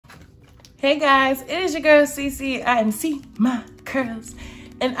Hey guys, it is your girl Cece. I am CeeMyCurlz,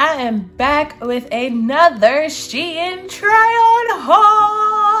 and I am back with another Shein try-on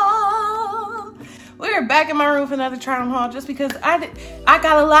haul. We're back in my room for another try-on haul just because I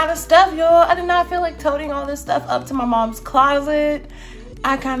got a lot of stuff, y'all. I did not feel like toting all this stuff up to my mom's closet.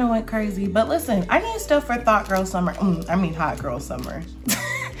 I kind of went crazy, but listen, I need stuff for Hot Girl Summer.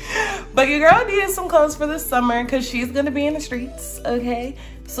 But your girl needed some clothes for this summer because she's gonna be in the streets, okay?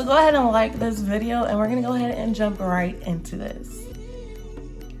 So go ahead and like this video and we're gonna go ahead and jump right into this.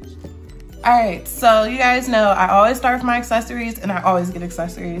 All right, so you guys know I always start with my accessories and I always get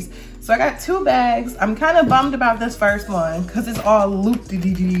accessories. So I got two bags. I'm kind of bummed about this first one because it's all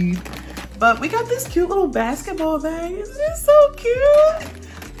loop-de-dee-dee. But we got this cute little basketball bag. Isn't it so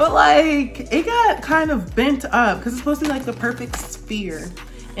cute? But like, it got kind of bent up because it's supposed to be like the perfect sphere.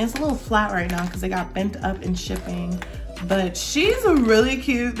 And it's a little flat right now because it got bent up in shipping. But she's really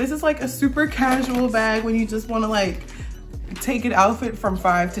cute. This is like a super casual bag when you just want to like take an outfit from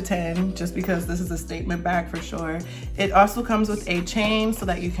 5 to 10, just because this is a statement bag for sure. It also comes with a chain so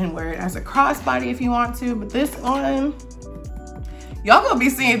that you can wear it as a crossbody if you want to. But this one, y'all gonna be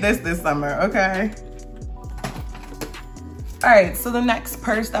seeing this summer, okay? All right, so the next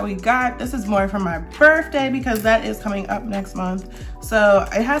purse that we got, this is more for my birthday because that is coming up next month. So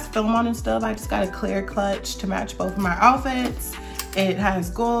it has film on and stuff. I just got a clear clutch to match both of my outfits. It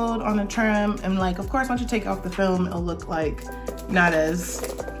has gold on the trim, and like, of course, once you take off the film, it'll look like not as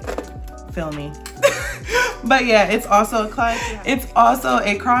filmy. But yeah, it's also a clutch. It's also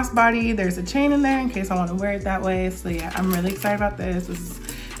a crossbody. There's a chain in there in case I want to wear it that way. So yeah, I'm really excited about this.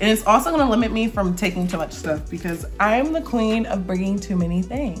 And it's also gonna limit me from taking too much stuff because I'm the queen of bringing too many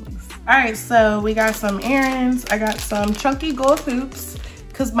things. All right, so we got some earrings. I got some chunky gold hoops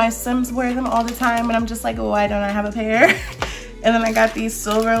because my Sims wear them all the time and I'm just like, why don't I have a pair? And then I got these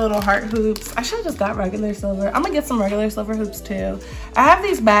silver little heart hoops. I should have just got regular silver. I'm gonna get some regular silver hoops too. I have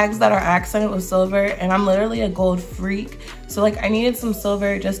these bags that are accented with silver and I'm literally a gold freak. So like I needed some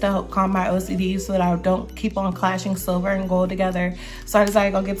silver just to help calm my OCD so that I don't keep on clashing silver and gold together. So I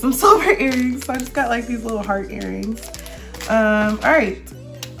decided to go get some silver earrings. So I just got like these little heart earrings. All right.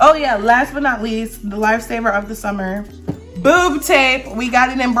 Oh yeah, last but not least, the lifesaver of the summer. Boob tape. We got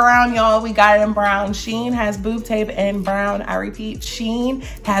it in brown, y'all. We got it in brown. Shein has boob tape in brown. I repeat, Shein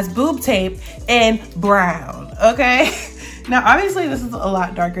has boob tape in brown, okay? Now, obviously, this is a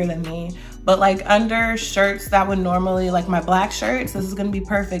lot darker than me, but like under shirts that would normally, like my black shirts, this is gonna be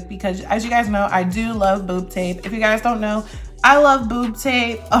perfect because as you guys know, I do love boob tape. If you guys don't know, I love boob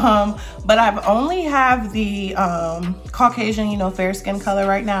tape, but I've only have the Caucasian, you know, fair skin color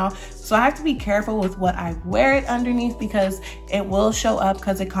right now. So I have to be careful with what I wear it underneath because it will show up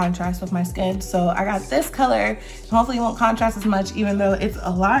because it contrasts with my skin. So I got this color. Hopefully it won't contrast as much even though it's a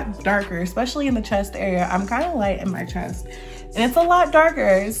lot darker, especially in the chest area. I'm kind of light in my chest and it's a lot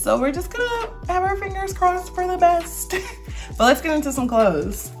darker. So we're just gonna have our fingers crossed for the best. But let's get into some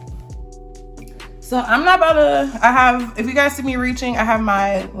clothes. So I'm not about to, if you guys see me reaching, I have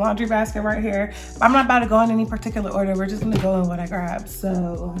my laundry basket right here. I'm not about to go in any particular order. We're just gonna go in what I grab,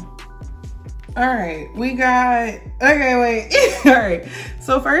 so. All right, we got, okay, wait. All right,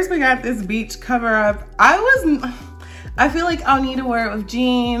 so first we got this beach cover up. I feel like I'll need to wear it with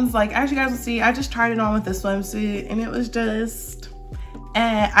jeans. Like as you guys will see, I just tried it on with the swimsuit and it was just,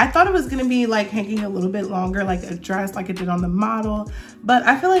 and I thought it was gonna be like hanging a little bit longer, like a dress like it did on the model. But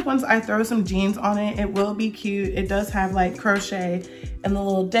I feel like once I throw some jeans on it, it will be cute. It does have like crochet and the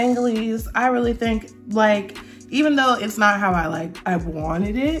little danglies. I really think like, even though it's not how I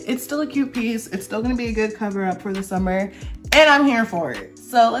wanted it, it's still a cute piece. It's still gonna be a good cover up for the summer and I'm here for it.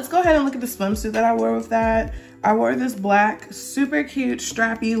 So let's go ahead and look at the swimsuit that I wore with that. I wore this black, super cute,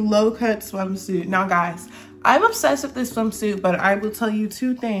 strappy, low cut swimsuit. Now guys, I'm obsessed with this swimsuit, but I will tell you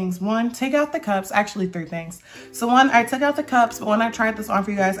two things. One, take out the cups, actually three things. So one, I took out the cups, but when I tried this on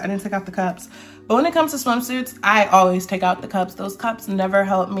for you guys, I didn't take out the cups. But when it comes to swimsuits, I always take out the cups. Those cups never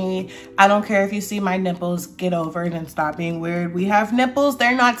help me. I don't care if you see my nipples, get over it and stop being weird. We have nipples,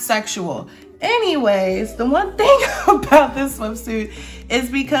 they're not sexual. Anyways, the one thing about this swimsuit is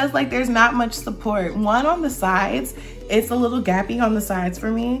because like there's not much support. One, on the sides, it's a little gappy on the sides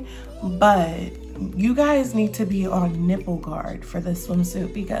for me, but you guys need to be on nipple guard for this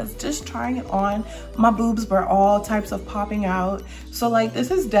swimsuit because just trying it on, my boobs were all types of popping out. So like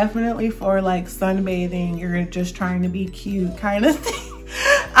this is definitely for like sunbathing, you're just trying to be cute kind of thing.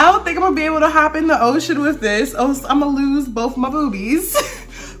 I don't think I'm gonna be able to hop in the ocean with this. Oh, I'm gonna lose both my boobies.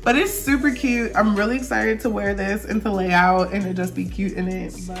 But it's super cute. I'm really excited to wear this and to lay out and to just be cute in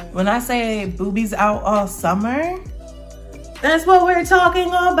it. But when I say boobies out all summer, That's what we're talking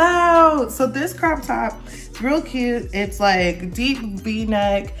about. So this crop top, it's real cute. It's like deep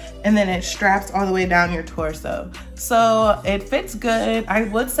V-neck, and then it straps all the way down your torso. So it fits good. I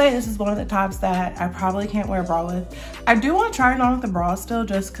would say this is one of the tops that I probably can't wear a bra with. I do want to try it on with the bra still,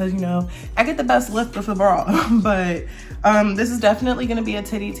 just because, you know, I get the best lift with the bra. But this is definitely going to be a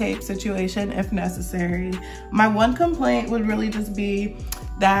titty tape situation if necessary. My one complaint would really just be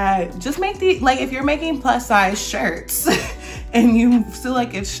that just make the, like, if you're making plus size shirts and you feel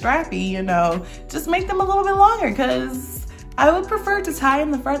like it's strappy, you know, just make them a little bit longer, because I would prefer to tie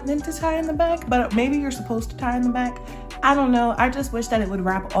in the front than to tie in the back, but maybe you're supposed to tie in the back. I don't know. I just wish that it would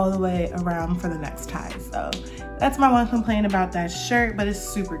wrap all the way around for the next tie. So that's my one complaint about that shirt, but it's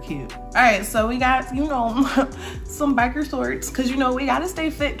super cute. All right, so we got, you know, some biker shorts, because, you know, we got to stay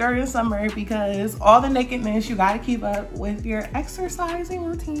fit during the summer, because all the nakedness, you got to keep up with your exercising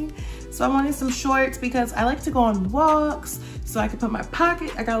routine. So I wanted some shorts because I like to go on walks, so I can put my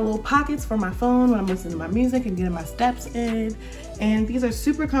pocket. I got little pockets for my phone when I'm listening to my music and getting my steps in. And these are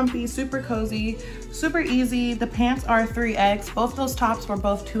super comfy, super cozy, super easy. The pants are 3X. Both those tops were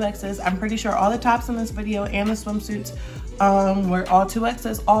both 2Xs. I'm pretty sure all the tops in this video and the swimsuits were all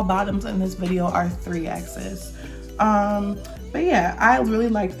 2Xs. All bottoms in this video are 3Xs. But yeah, I really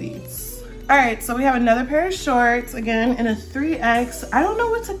like these. All right, so we have another pair of shorts, again, in a 3X. I don't know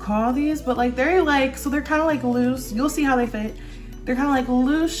what to call these, but like they're like, so they're kind of like loose. You'll see how they fit. They're kind of like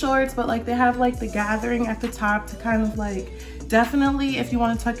loose shorts, but like they have like the gathering at the top to kind of like, definitely if you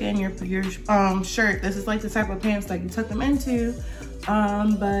want to tuck in your shirt, this is like the type of pants that you tuck them into.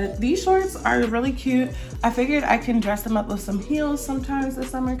 But these shorts are really cute. I figured I can dress them up with some heels sometimes this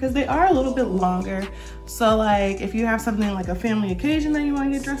summer, because they are a little bit longer. So like if you have something like a family occasion that you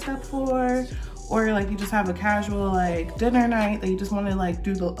want to get dressed up for, or like you just have a casual like dinner night that you just want to like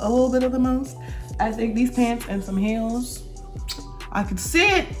do a little bit of the most, I think these pants and some heels, I can see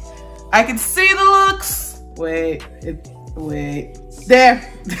it. I can see the looks. Wait,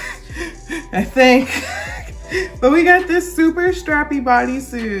 there. I think. But we got this super strappy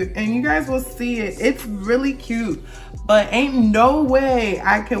bodysuit, and you guys will see it. It's really cute, but ain't no way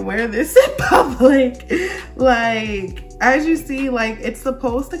I can wear this in public. Like, as you see, like it's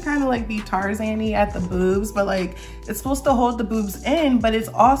supposed to kind of like be Tarzan-y at the boobs, but like it's supposed to hold the boobs in, but it's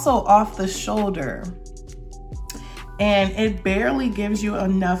also off the shoulder. And it barely gives you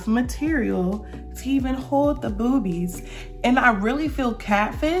enough material to even hold the boobies. And I really feel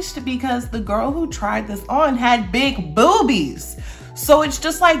catfished, because the girl who tried this on had big boobies. So it's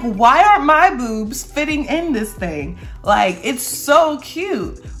just like, why aren't my boobs fitting in this thing? Like, it's so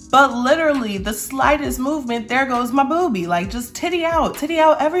cute, but literally the slightest movement, there goes my boobie. Like, just titty out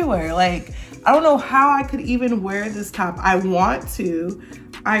everywhere. Like, I don't know how I could even wear this top. I want to,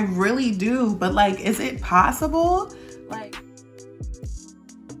 I really do, but like, is it possible? Like,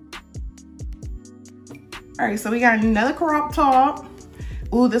 all right, so we got another crop top.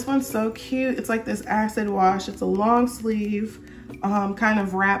 Ooh, this one's so cute. It's like this acid wash. It's a long sleeve, kind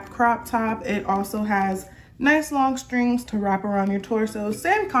of wrap crop top. It also has nice long strings to wrap around your torso.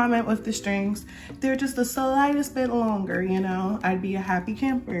 Same comment with the strings. They're just the slightest bit longer, you know. I'd be a happy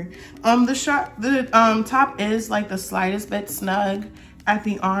camper. The top is like the slightest bit snug at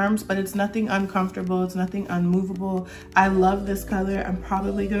the arms, but it's nothing uncomfortable. It's nothing unmovable. I love this color. I'm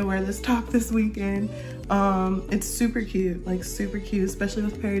probably gonna wear this top this weekend. It's super cute, like super cute, especially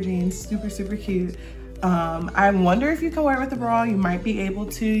with a pair of jeans. Super, super cute. I wonder if you can wear it with a bra. You might be able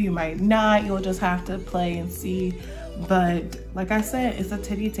to, you might not. You'll just have to play and see. But like I said, it's a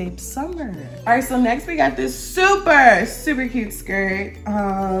titty tape summer. All right, so next we got this super, super cute skirt.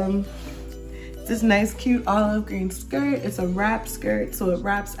 This nice cute olive green skirt. It's a wrap skirt, so it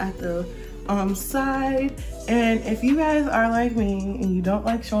wraps at the side. And if you guys are like me and you don't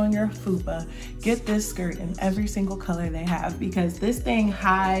like showing your fupa, get this skirt in every single color they have, because this thing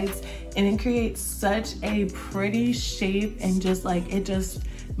hides and it creates such a pretty shape, and just like it just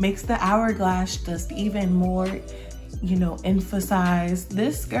makes the hourglass just even more, you know, emphasized.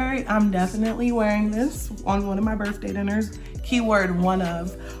 This skirt, I'm definitely wearing this on one of my birthday dinners. Keyword one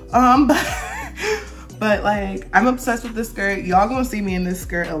of. But like, I'm obsessed with this skirt. Y'all gonna see me in this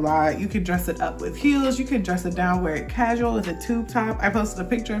skirt a lot. You could dress it up with heels. You could dress it down, wear it casual with a tube top. I posted a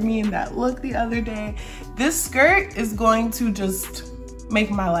picture of me in that look the other day. This skirt is going to just make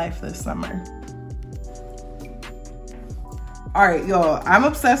my life this summer. All right, y'all, I'm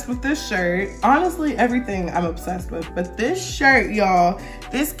obsessed with this shirt. Honestly, everything I'm obsessed with, but this shirt, y'all,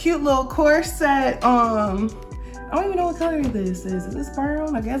 this cute little corset, I don't even know what color this is. Is this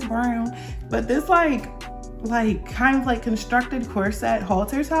brown? I guess brown. But this like like kind of like constructed corset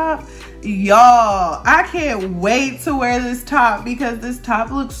halter top. Y'all, I can't wait to wear this top because this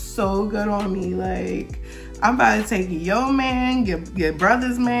top looks so good on me. Like, I'm about to take your man, your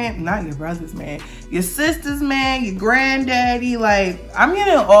brother's man, not your brother's man, your sister's man, your granddaddy. Like, I'm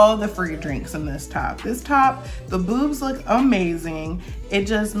getting all the free drinks in this top. This top, the boobs look amazing. It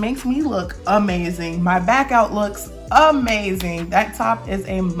just makes me look amazing. My back out looks amazing. That top is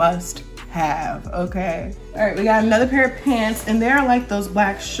a must have, okay? All right, we got another pair of pants, and they're like those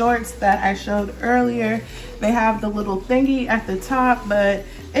black shorts that I showed earlier. They have the little thingy at the top, but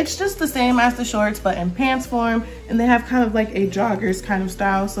it's just the same as the shorts, but in pants form, and they have kind of like a joggers kind of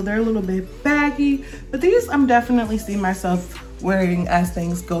style, so they're a little bit baggy, but these I'm definitely see myself wearing as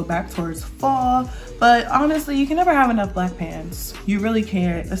things go back towards fall. But honestly, you can never have enough black pants. You really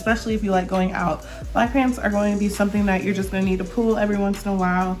can't, especially if you like going out. Black pants are going to be something that you're just going to need to pull every once in a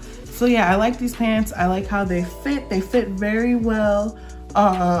while. So yeah, I like these pants. I like how they fit. They fit very well.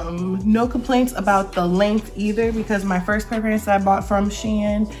 No complaints about the length either, because my first pair of pants that I bought from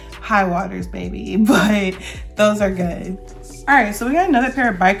Shein, high waters baby, but those are good. All right, so we got another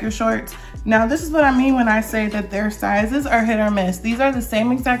pair of biker shorts. Now this is what I mean when I say that their sizes are hit or miss. These are the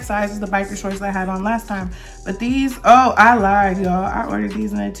same exact size as the biker shorts that I had on last time, but these, oh, I lied, y'all. I ordered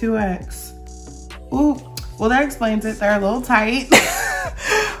these in a 2X. Ooh, well that explains it. They're a little tight.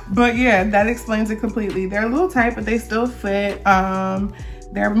 But yeah, that explains it completely. They're a little tight, but they still fit.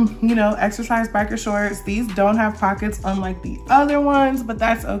 They're, you know, exercise biker shorts. These don't have pockets unlike the other ones, but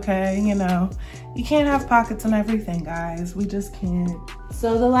that's okay, you know. You can't have pockets on everything, guys. We just can't.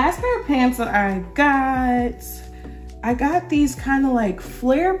 So the last pair of pants that I got these kind of like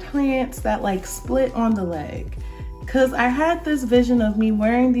flare pants that like split on the leg. Cause I had this vision of me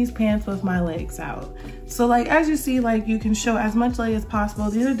wearing these pants with my legs out. So like, as you see, like you can show as much leg as possible.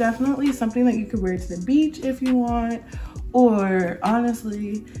 These are definitely something that you could wear to the beach if you want. Or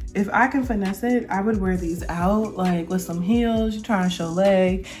honestly, if I can finesse it, I would wear these out like with some heels. You're trying to show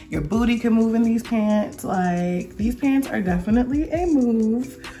leg, your booty can move in these pants. Like, these pants are definitely a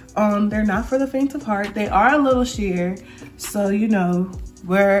move. They're not for the faint of heart. They are a little sheer, so you know,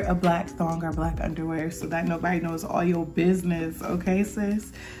 wear a black thong or black underwear so that nobody knows all your business, okay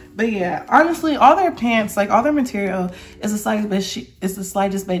sis? But yeah, honestly, all their pants, like all their material is the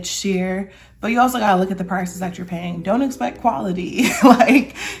slightest bit sheer, but you also gotta look at the prices that you're paying. Don't expect quality.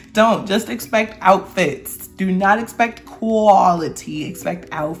 Like, don't, just expect outfits. Do not expect quality, expect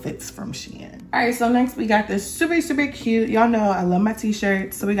outfits from Shein. All right, so next we got this super, super cute, y'all know I love my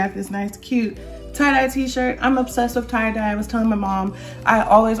t-shirts, so we got this nice, cute tie-dye t-shirt. I'm obsessed with tie-dye. I was telling my mom, I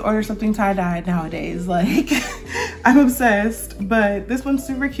always order something tie-dyed nowadays. Like, I'm obsessed. But this one's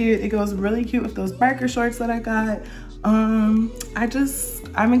super cute. It goes really cute with those biker shorts that I got.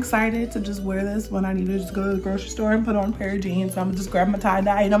 I'm excited to just wear this when I need to just go to the grocery store and put on a pair of jeans. I'm gonna just grab my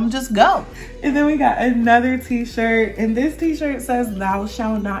tie-dye and I'm gonna just go. And then we got another t-shirt, and this t-shirt says, "Thou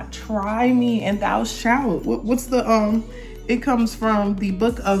shalt not try me," and thou shalt. What's the it comes from the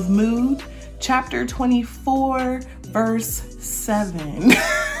Book of Mood, chapter 24, verse 7.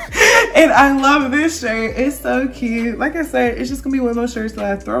 And I love this shirt. It's so cute. Like I said, it's just gonna be one of those shirts that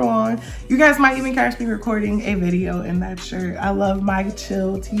I throw on. You guys might even catch me recording a video in that shirt. I love my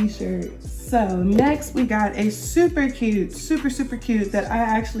chill t-shirts. So next we got a super cute, super, super cute that I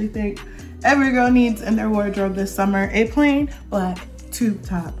actually think every girl needs in their wardrobe this summer. A plain black tube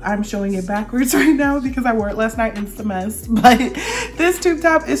top. I'm showing it backwards right now because I wore it last night and it's a mess, but this tube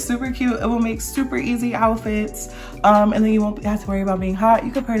top is super cute. It will make super easy outfits, and then you won't have to worry about being hot.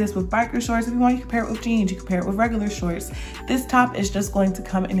 You can pair this with biker shorts if you want. You can pair it with jeans. You can pair it with regular shorts. This top is just going to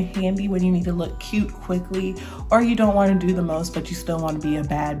come in handy when you need to look cute quickly, or you don't want to do the most but you still want to be a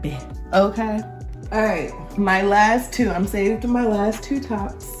bad bitch, okay? All right, my last two. I'm saved to my last two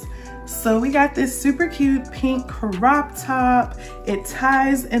tops. So we got this super cute pink crop top. It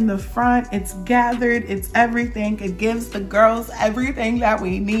ties in the front, it's gathered, it's everything. It gives the girls everything that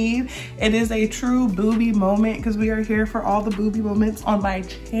we need. It is a true booby moment because we are here for all the booby moments on my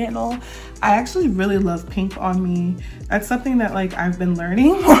channel. I actually really love pink on me. That's something that like I've been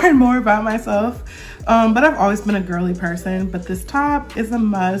learning more and more about myself. But I've always been a girly person, but this top is a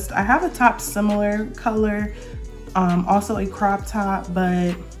must. I have a top similar color, also a crop top,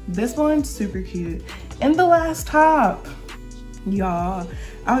 but this one's super cute. And the last top, Y'all,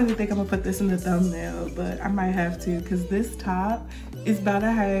 I don't even think I'm gonna put this in the thumbnail, but I might have to, because this top is about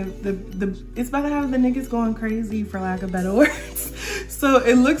to have the niggas going crazy, for lack of better words. So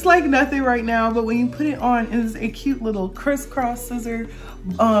it looks like nothing right now, but when you put it on, it is a cute little crisscross scissor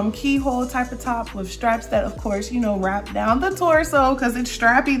keyhole type of top with straps that, of course, you know, wrap down the torso because it's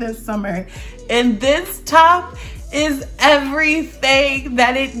strappy this summer. And this top is everything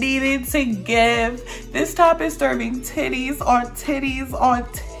that it needed to give. This top is serving titties on titties on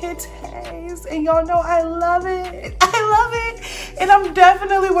titties, and y'all know I love it. I love it. And I'm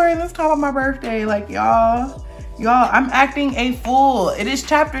definitely wearing this top on my birthday. Like, y'all, I'm acting a fool. It is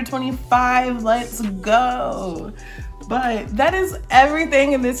chapter 25. Let's go. But that is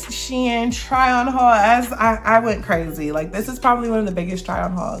everything in this Shein try on haul. As I went crazy. Like, this is probably one of the biggest try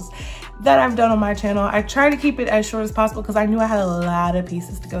on hauls that I've done on my channel. I try to keep it as short as possible because I knew I had a lot of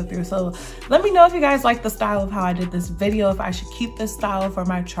pieces to go through. So let me know if you guys like the style of how I did this video, if I should keep this style for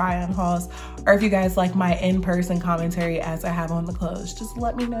my try on hauls, or if you guys like my in-person commentary as I have on the clothes. Just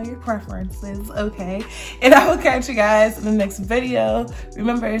let me know your preferences, okay? And I will catch you guys in the next video.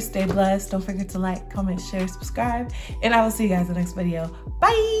 Remember, stay blessed. Don't forget to like, comment, share, subscribe, and I will see you guys in the next video.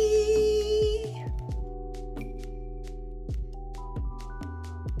 Bye!